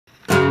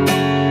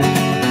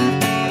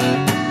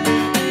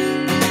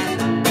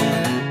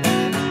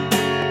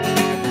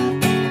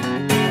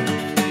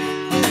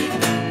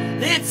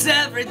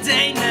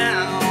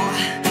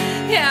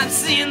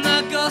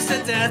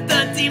with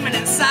the demon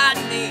inside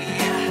me.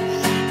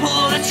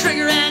 Pull the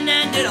trigger and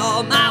end it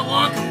all, my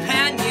one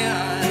companion.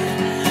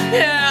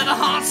 Yeah, the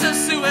haunts of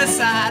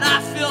suicide,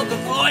 I feel the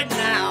void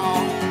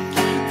now.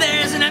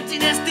 There's an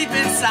emptiness deep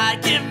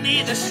inside, give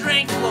me the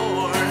strength,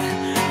 Lord.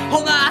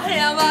 Hold my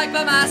hand like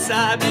by my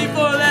side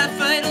before that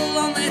fatal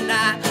lonely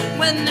night,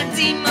 when the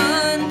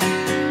demon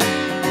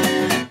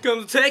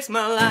comes and takes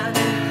my life.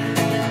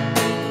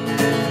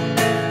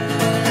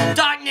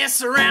 Darkness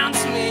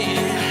surrounds me,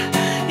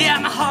 yeah,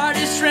 my heart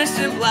is drenched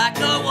in black,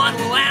 no one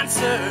will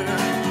answer.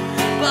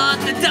 But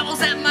the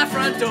devil's at my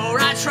front door,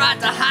 I tried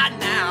to hide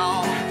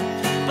now,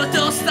 but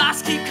those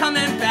thoughts keep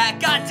coming back,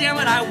 god damn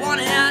it, I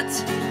want it.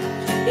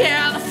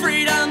 Yeah, the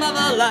freedom of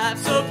a life,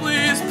 so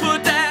please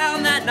put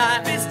down that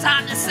knife. It's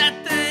time to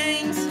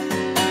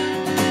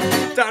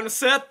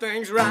set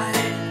things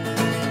right.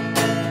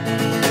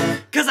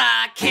 Cause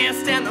I can't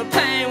stand the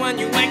pain when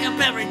you wake up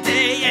every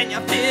day and you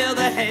feel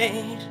the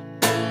hate.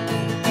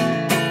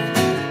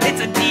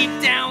 It's a deep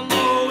down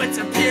low, it's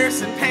a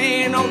piercing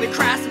pain, only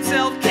Christ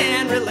himself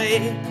can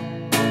relate.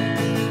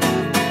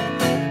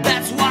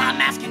 That's why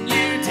I'm asking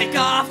you, take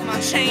off my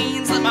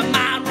chains, let my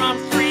mind run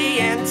free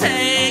and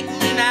take